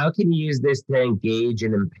mean, how can you use this to engage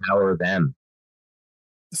and empower them?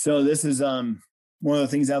 So this is one of the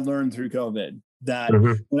things I've learned through COVID, that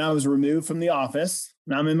when I was removed from the office,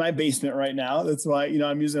 and I'm in my basement right now. That's why,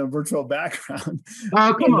 I'm using a virtual background.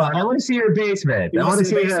 Oh, come on. I want to see your basement. I want to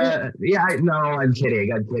see the, no, I'm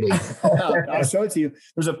kidding. I'll show it to you.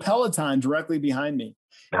 There's a Peloton directly behind me.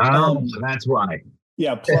 That's why.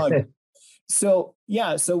 Yeah, plug. So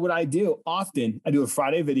what I do often, I do a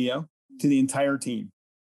Friday video to the entire team.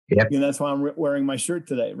 Yep. And that's why I'm wearing my shirt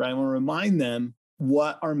today, right? I want to remind them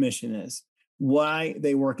what our mission is, why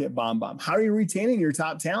they work at BombBomb. How are you retaining your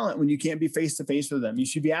top talent when you can't be face-to-face with them? You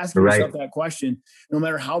should be asking yourself that question, no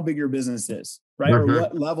matter how big your business is, right? Or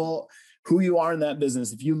what level, who you are in that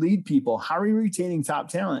business. If you lead people, how are you retaining top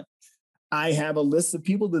talent? I have a list of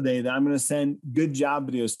people today that I'm going to send good job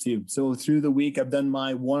videos to. So through the week, I've done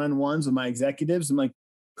my one-on-ones with my executives. I'm like,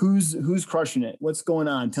 who's crushing it? What's going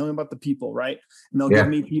on? Tell me about the people, right? And they'll give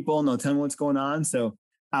me people and they'll tell me what's going on. So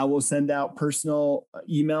I will send out personal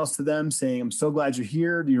emails to them saying, I'm so glad you're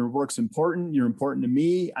here. Your work's important. You're important to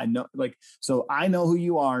me. I know, so I know who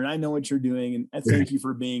you are and I know what you're doing. And thank you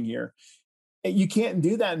for being here. You can't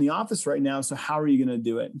do that in the office right now. So how are you going to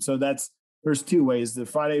do it? So there's two ways. The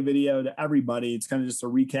Friday video to everybody, it's kind of just a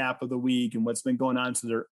recap of the week and what's been going on,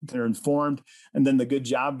 so they're informed. And then the good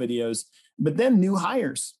job videos, but then new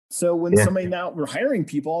hires. So when we're hiring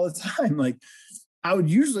people all the time, like I would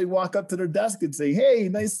usually walk up to their desk and say, hey,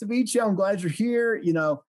 nice to meet you. I'm glad you're here.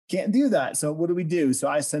 Can't do that. So what do we do? So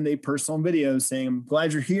I send a personal video saying, I'm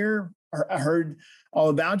glad you're here. I heard all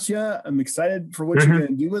about you. I'm excited for what you're going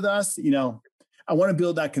to do with us. I want to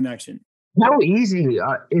build that connection. How easy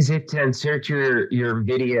is it to insert your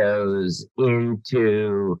videos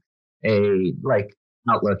into a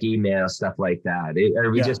Outlook email, stuff like that? Are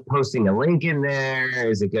we just posting a link in there?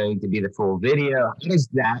 Is it going to be the full video? How does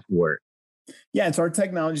that work? Yeah, it's our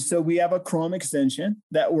technology. So we have a Chrome extension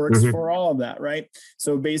that works for all of that, right?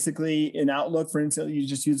 So basically in Outlook, for instance, you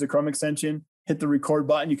just use the Chrome extension, hit the record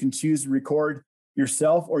button. You can choose to record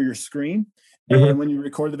yourself or your screen. And when you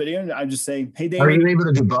record the video, I just say, hey, Darin. Are you able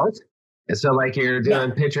to do both? So you're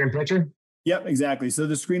doing picture in picture? Yep, exactly. So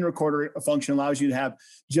the screen recorder function allows you to have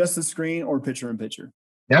just the screen or picture in picture.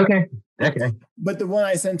 Okay. But the one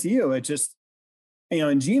I sent to you, it just,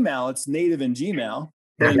 in Gmail, it's native in Gmail.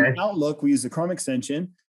 In Outlook, we use the Chrome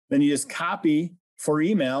extension. Then you just copy for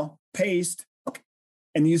email, paste,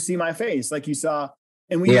 and you see my face like you saw.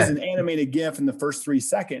 And we use an animated GIF in the first 3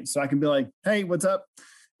 seconds. So I can be like, hey, what's up?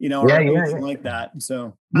 Or anything like that.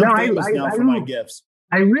 So I'm famous now for my GIFs.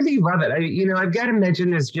 I really love it. I've got to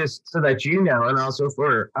mention this just so that you know, and also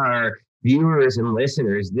for our viewers and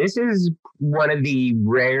listeners, this is one of the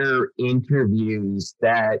rare interviews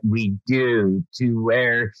that we do to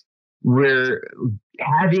where we're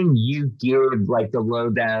having you give the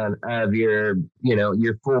lowdown of your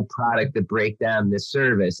full product, the breakdown, the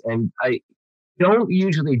service. And I don't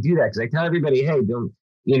usually do that because I tell everybody, hey, don't,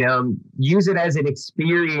 use it as an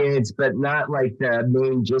experience, but not the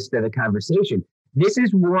main gist of the conversation. This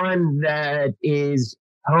is one that is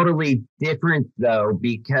totally different, though,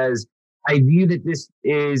 because I view that this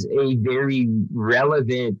is a very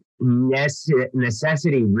relevant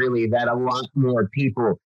necessity, really, that a lot more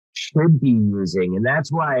people should be using. And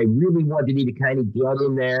that's why I really wanted you to kind of get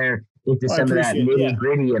in there into some of that nitty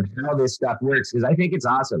gritty of how this stuff works, because I think it's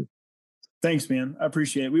awesome. Thanks, man. I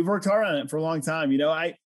appreciate it. We've worked hard on it for a long time.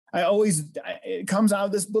 It comes out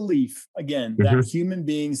of this belief, again, that human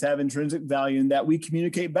beings have intrinsic value and that we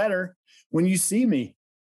communicate better when you see me.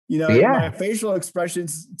 My facial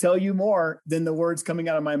expressions tell you more than the words coming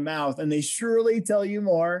out of my mouth, and they surely tell you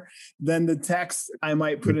more than the text I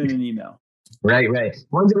might put in an email. Right.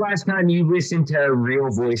 When's the last time you listened to a real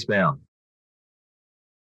voicemail?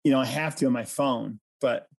 I have to on my phone,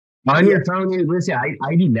 but On your phone, you listen.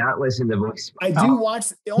 I do not listen to voice. I do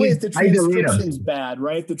watch only if the I delete 'em. transcription's bad,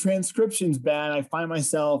 right? The transcription's bad. I find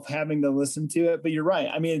myself having to listen to it. But you're right.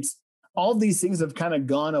 I mean, it's all of these things have kind of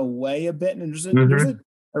gone away a bit. And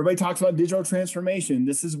everybody talks about digital transformation.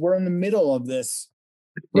 We're in the middle of this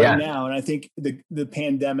right now. And I think the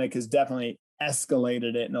pandemic has definitely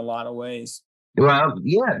escalated it in a lot of ways. Well,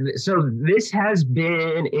 yeah. So this has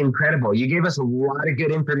been incredible. You gave us a lot of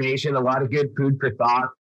good information, a lot of good food for thought.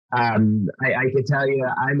 I can tell you,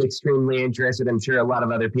 I'm extremely interested. I'm sure a lot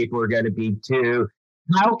of other people are going to be too.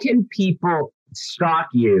 How can people stalk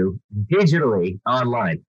you digitally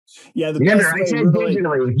online? Yeah, remember, I said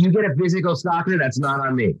digitally. If you get a physical stalker, that's not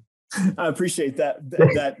on me. I appreciate that.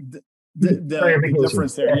 The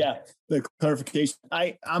difference there. Yeah, the clarification.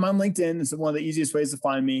 I'm on LinkedIn. It's one of the easiest ways to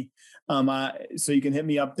find me. So you can hit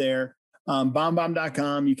me up there.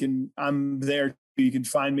 BombBomb.com. I'm there. You can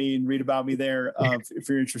find me and read about me there if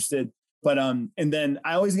you're interested. But and then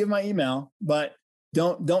I always give my email, but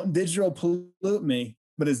don't digital pollute me.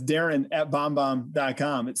 But it's Darin at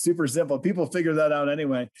BombBomb.com. It's super simple. People figure that out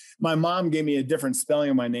anyway. My mom gave me a different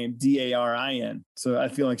spelling of my name, Darin. So I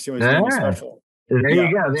feel like she always made me special. There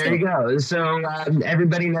you go. So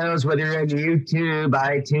everybody knows, whether you're on YouTube,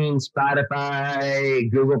 iTunes,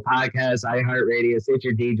 Spotify, Google Podcasts, iHeartRadio,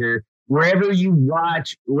 Stitcher, Deezer, wherever you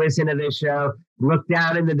listen to this show, look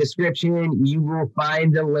down in the description. You will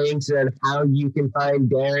find the links on how you can find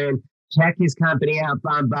Darin. Check his company out,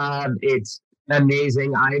 BombBomb. It's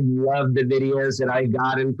amazing. I love the videos that I've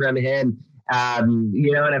gotten from him. And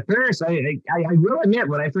at first, I will admit,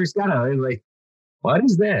 when I first got it, I was like, what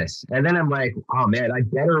is this? And then I'm like, oh man, I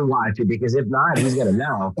better watch it, because if not, he's going to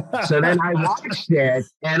know. So then I watched it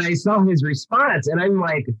and I saw his response and I'm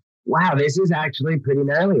like, wow, this is actually pretty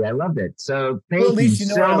gnarly. I loved it. So thank you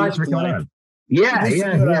so much for coming on. Yeah.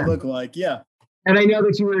 I look like. Yeah. And I know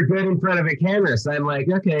that you were good in front of a camera. So I'm like,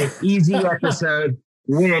 okay, easy episode.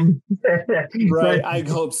 Win. Right. I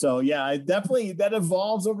hope so. Yeah. I definitely, that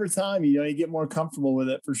evolves over time. You get more comfortable with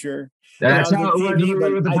it for sure. That's how it works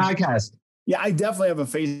with the podcast. Yeah, I definitely have a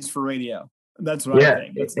face for radio. That's what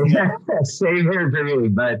I think. Same here for me.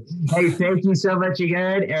 But hey, thank you so much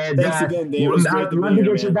again. And thanks again, Dave. I'd love to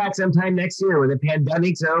get you back sometime next year when the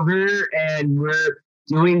pandemic's over and we're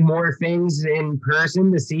doing more things in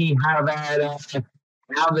person to see how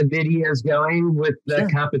how the video is going with the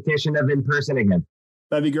competition of in person again.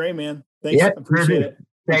 That'd be great, man. Thanks. Appreciate it.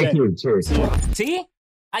 Thank you. Cheers. See?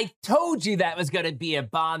 I told you that was going to be a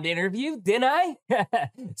bomb interview, didn't I?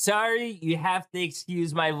 Sorry, you have to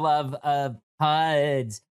excuse my love of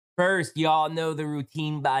puds. First, y'all know the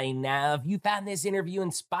routine by now. If you found this interview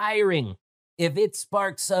inspiring, if it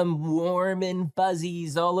sparked some warm and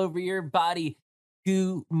fuzzies all over your body,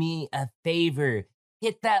 do me a favor.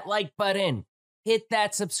 Hit that like button. Hit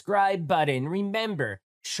that subscribe button. Remember,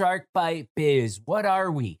 Shark Bite Biz, what are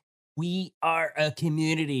we? We are a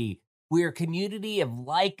community. We're a community of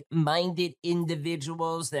like-minded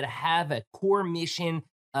individuals that have a core mission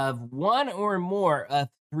of one or more of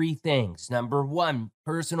three things. Number one,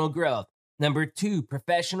 personal growth. Number two,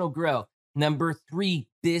 professional growth. Number three,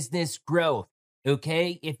 business growth.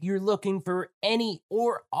 Okay? If you're looking for any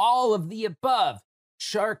or all of the above,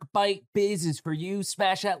 Shark Bite Biz is for you.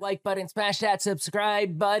 Smash that like button, smash that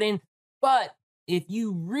subscribe button. But if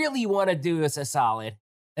you really want to do us a solid,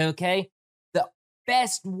 okay?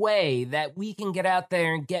 Best way that we can get out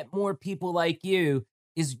there and get more people like you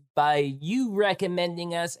is by you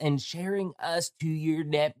recommending us and sharing us to your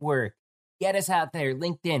network. Get us out there,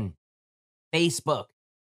 LinkedIn, Facebook,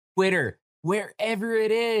 Twitter, wherever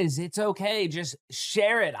it is. It's okay. Just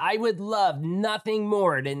share it. I would love nothing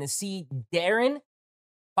more than to see Darin,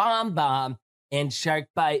 BombBomb, and Shark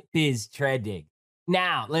Bite Biz trending.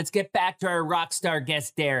 Now, let's get back to our rock star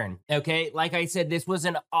guest, Darin. Okay, like I said, this was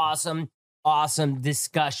an awesome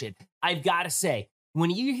discussion. I've got to say, when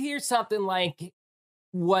you hear something like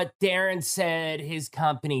what Darin said his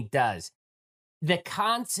company does, the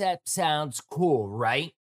concept sounds cool,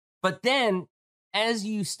 right? But then as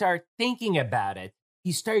you start thinking about it,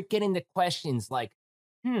 you start getting the questions like,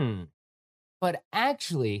 but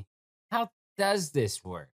actually, how does this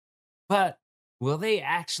work? But will they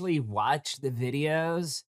actually watch the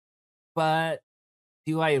videos? But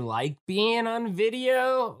do I like being on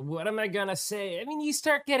video? What am I going to say? I mean, you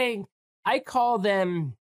start getting, I call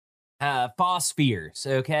them false fears,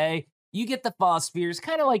 okay? You get the false fears,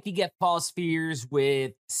 kind of like you get false fears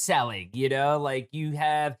with selling, like you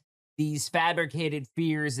have these fabricated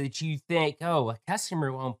fears that you think, oh, a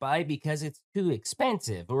customer won't buy because it's too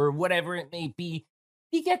expensive or whatever it may be.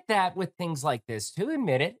 You get that with things like this too.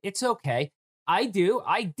 Admit it, it's okay. I do.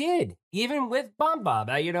 I did. Even with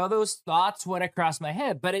BombBomb, those thoughts went across my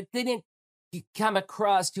head, but it didn't come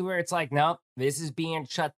across to where it's like, nope, this is being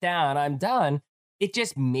shut down. I'm done. It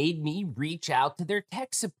just made me reach out to their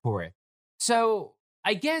tech support. So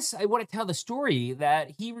I guess I want to tell the story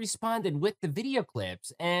that he responded with the video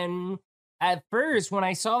clips. And at first, when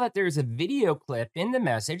I saw that there's a video clip in the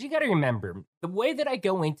message, you got to remember the way that I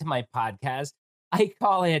go into my podcast, I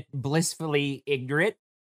call it blissfully ignorant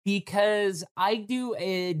because I do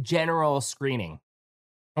a general screening,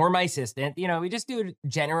 or my assistant, we just do a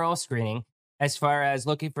general screening as far as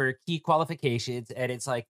looking for key qualifications. And it's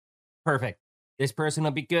like, perfect. This person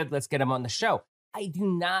will be good. Let's get them on the show. I do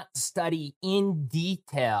not study in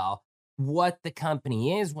detail what the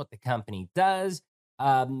company is, what the company does.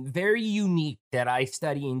 Very unique that I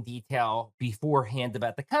study in detail beforehand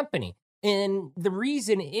about the company. And the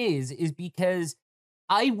reason is because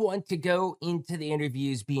I want to go into the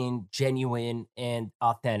interviews being genuine and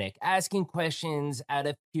authentic, asking questions out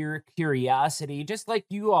of pure curiosity, just like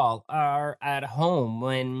you all are at home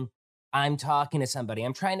when I'm talking to somebody.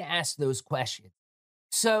 I'm trying to ask those questions.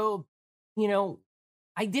 So,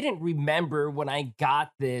 I didn't remember when I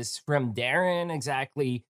got this from Darin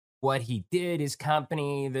exactly what he did, his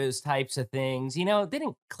company, those types of things. It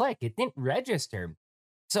didn't click. It didn't register.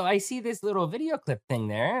 So I see this little video clip thing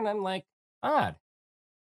there, and I'm like, odd.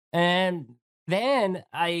 And then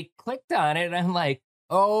I clicked on it, and I'm like,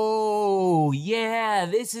 oh, yeah,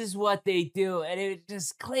 this is what they do. And it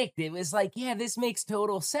just clicked. It was like, yeah, this makes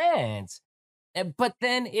total sense. But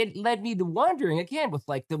then it led me to wondering again with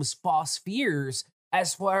like those false fears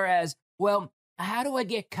as far as, well, how do I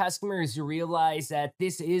get customers to realize that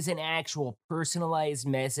this is an actual personalized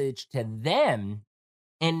message to them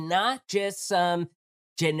and not just some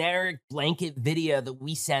generic blanket video that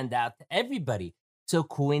we send out to everybody? So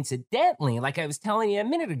coincidentally, like I was telling you a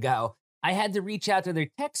minute ago, I had to reach out to their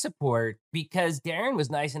tech support because Darin was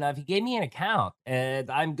nice enough. He gave me an account and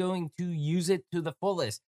I'm going to use it to the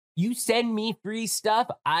fullest. You send me free stuff,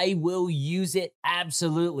 I will use it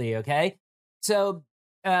absolutely, okay? So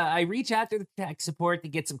I reach out to the tech support to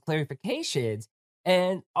get some clarifications,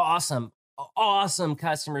 and awesome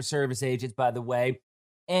customer service agents, by the way.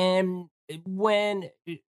 And when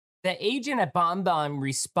the agent at BombBomb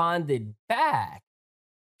responded back,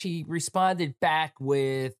 she responded back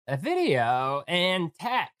with a video and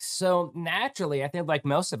text. So naturally, I think like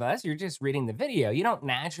most of us, you're just reading the video. You don't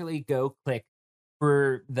naturally go click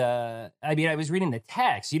I was reading the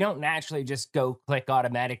text. You don't naturally just go click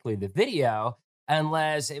automatically the video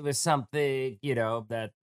unless it was something,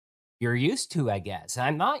 that you're used to, I guess.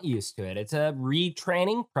 I'm not used to it. It's a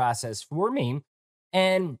retraining process for me.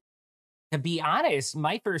 And to be honest,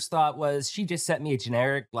 my first thought was she just sent me a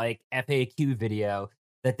generic like FAQ video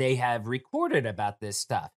that they have recorded about this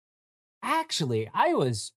stuff. Actually, I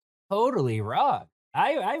was totally wrong.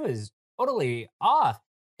 I was totally off.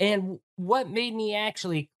 And what made me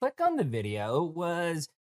actually click on the video was,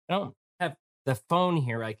 I don't have the phone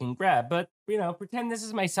here I can grab, but, pretend this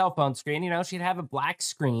is my cell phone screen. She'd have a black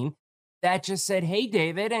screen that just said, hey,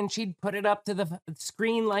 David, and she'd put it up to the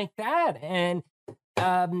screen like that. And,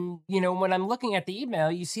 when I'm looking at the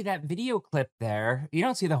email, you see that video clip there. You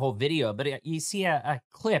don't see the whole video, but you see a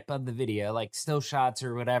clip of the video, like still shots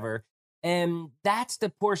or whatever. And that's the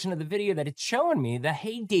portion of the video that it's showing me, the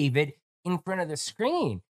hey, David, in front of the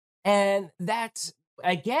screen. And that's,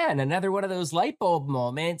 again, another one of those light bulb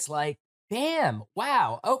moments like, damn,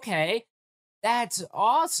 wow, okay, that's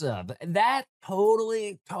awesome. That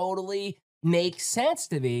totally makes sense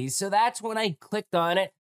to me. So that's when I clicked on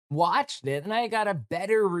it, watched it, and I got a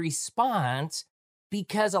better response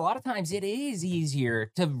because a lot of times it is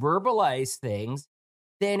easier to verbalize things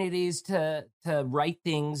than it is to write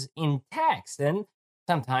things in text. And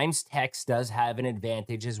sometimes text does have an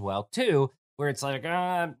advantage as well, too, where it's like,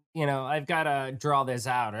 I've got to draw this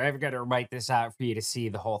out or I've got to write this out for you to see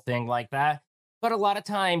the whole thing like that. But a lot of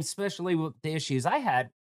times, especially with the issues I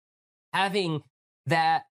had, having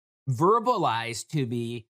that verbalized to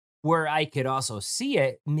me where I could also see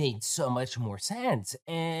it made so much more sense.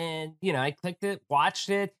 And, I clicked it, watched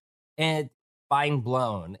it, and mind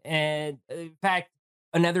blown. And in fact,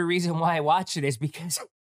 another reason why I watched it is because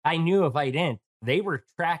I knew if I didn't, they were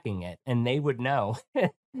tracking it and they would know.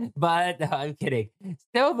 But no, I'm kidding.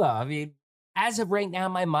 Still, though, as of right now,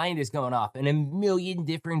 my mind is going off in a million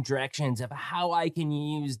different directions of how I can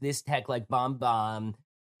use this tech like BombBomb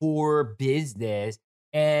for business.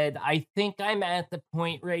 And I think I'm at the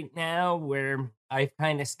point right now where I've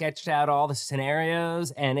kind of sketched out all the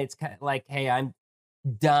scenarios and it's kind of like, hey, I'm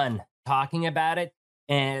done talking about it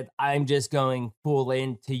and I'm just going full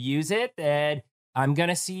in to use it. And I'm going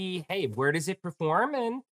to see, hey, where does it perform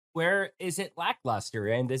and where is it lackluster?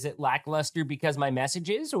 And is it lackluster because my message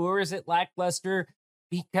is, or is it lackluster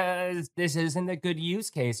because this isn't a good use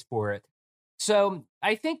case for it? So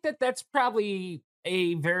I think that that's probably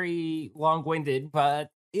a very long-winded but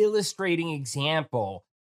illustrating example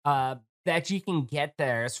that you can get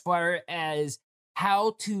there as far as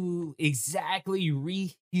how to exactly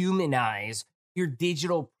rehumanize your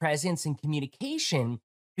digital presence and communication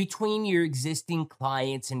between your existing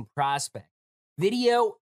clients and prospects.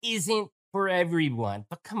 Video isn't for everyone,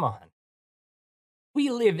 but come on. We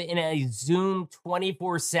live in a Zoom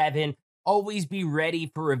 24/7, always be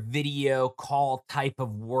ready for a video call type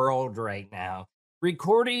of world right now.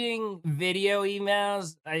 Recording video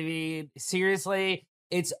emails, I mean, seriously,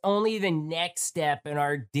 it's only the next step in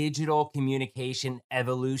our digital communication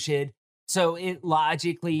evolution. So it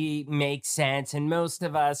logically makes sense. And most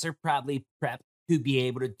of us are probably prepped to be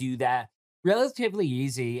able to do that relatively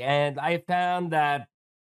easy. And I found that,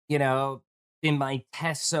 in my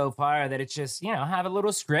tests so far, that it's just, have a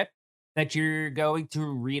little script that you're going to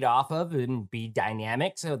read off of and be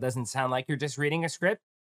dynamic. So it doesn't sound like you're just reading a script,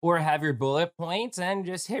 or have your bullet points and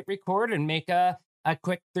just hit record and make a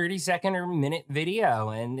quick 30-second or minute video.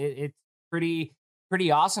 And it's pretty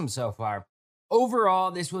awesome so far.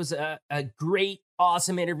 Overall, this was a great,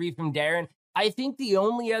 awesome interview from Darin. I think the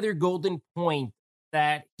only other golden point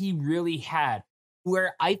that he really had,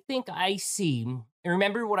 where I think I see,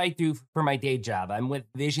 remember what I do for my day job. I'm with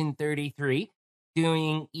Vision 33,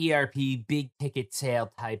 doing ERP, big ticket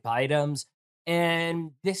sale type items.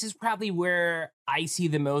 And this is probably where I see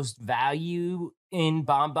the most value in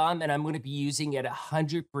BombBomb, and I'm going to be using it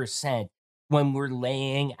 100% when we're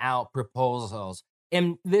laying out proposals.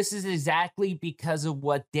 And this is exactly because of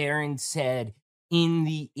what Darin said in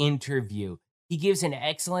the interview. He gives an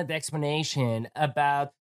excellent explanation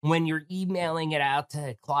about when you're emailing it out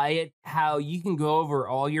to a client, how you can go over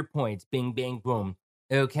all your points, bing, bang, boom,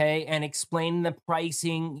 okay? And explain the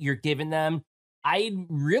pricing you're giving them. I'd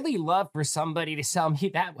really love for somebody to sell me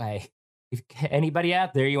that way. If anybody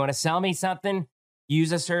out there, you want to sell me something,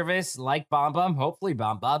 use a service like BombBomb, hopefully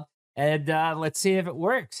BombBomb, and let's see if it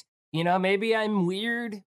works. Maybe I'm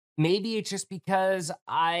weird. Maybe it's just because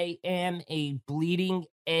I am a bleeding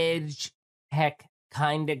edge tech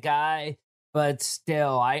kind of guy, but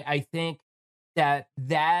still, I think that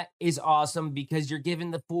is awesome because you're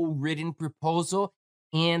given the full written proposal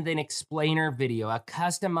and an explainer video, a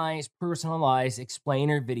customized, personalized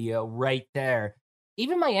explainer video right there.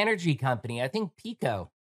 Even my energy company, I think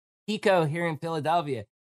Pico here in Philadelphia,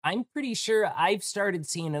 I'm pretty sure I've started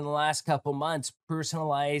seeing in the last couple months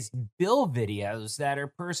personalized bill videos that are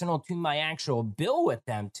personal to my actual bill with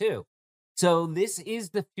them too. So this is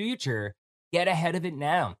the future. Get ahead of it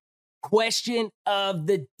now. Question of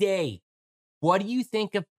the day. What do you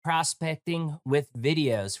think of prospecting with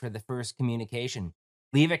videos for the first communication?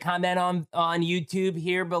 Leave a comment on YouTube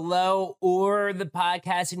here below or the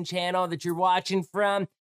podcasting channel that you're watching from.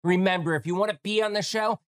 Remember, if you want to be on the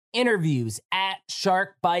show, interviews at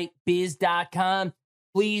sharkbitebiz.com.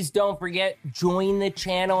 Please don't forget, join the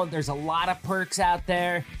channel. There's a lot of perks out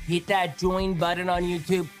there. Hit that join button on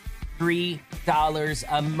YouTube. $3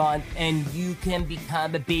 a month, and you can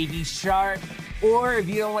become a baby shark. Or if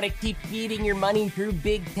you don't want to keep feeding your money through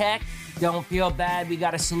big tech, don't feel bad. We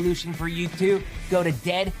got a solution for you too. Go to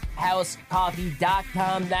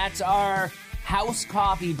deadhousecoffee.com. That's our house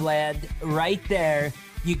coffee blend right there.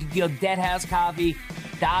 You can go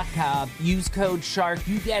deadhousecoffee.com. Use code SHARK.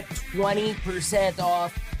 You get 20%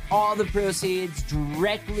 off. All the proceeds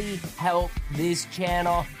directly help this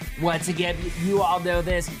channel. Once again, you all know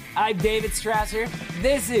this. I'm David Strasser.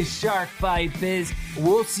 This is Shark Bite Biz.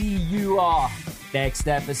 We'll see you all next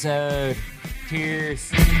episode.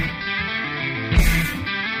 Cheers.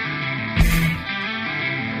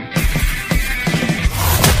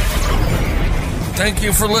 Thank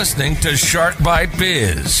you for listening to Shark Bite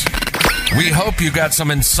Biz. We hope you got some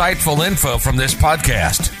insightful info from this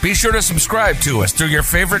podcast. Be sure to subscribe to us through your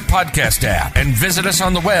favorite podcast app and visit us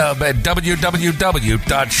on the web at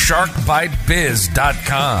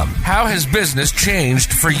www.sharkbitebiz.com. How has business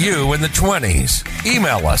changed for you in the 20s?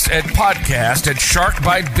 Email us at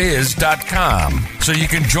podcast@sharkbitebiz.com so you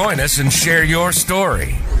can join us and share your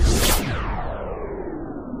story.